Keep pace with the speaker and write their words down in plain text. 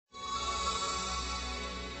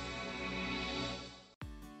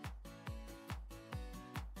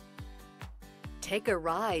Take a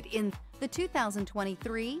ride in the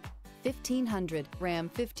 2023 1500.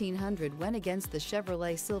 Ram 1500 went against the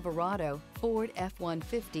Chevrolet Silverado, Ford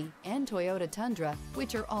F-150, and Toyota Tundra,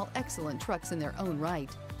 which are all excellent trucks in their own right.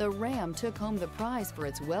 The Ram took home the prize for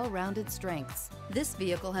its well-rounded strengths. This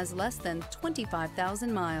vehicle has less than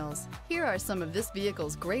 25,000 miles. Here are some of this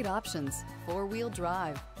vehicle's great options: four-wheel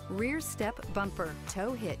drive, rear step bumper,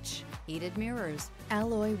 tow hitch, heated mirrors,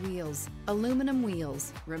 alloy wheels, aluminum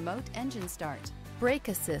wheels, remote engine start, brake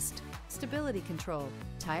assist, stability control,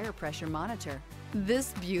 tire pressure monitor.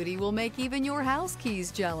 This beauty will make even your house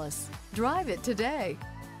keys jealous. Drive it today.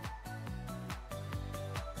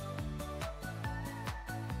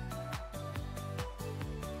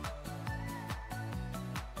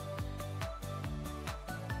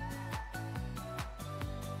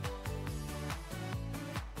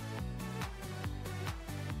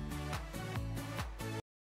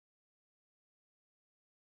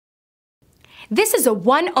 This is a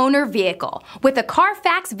one-owner vehicle with a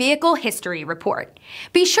Carfax Vehicle History Report.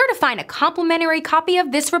 Be sure to find a complimentary copy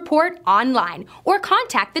of this report online or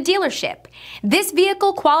contact the dealership. This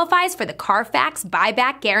vehicle qualifies for the Carfax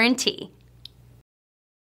Buyback Guarantee.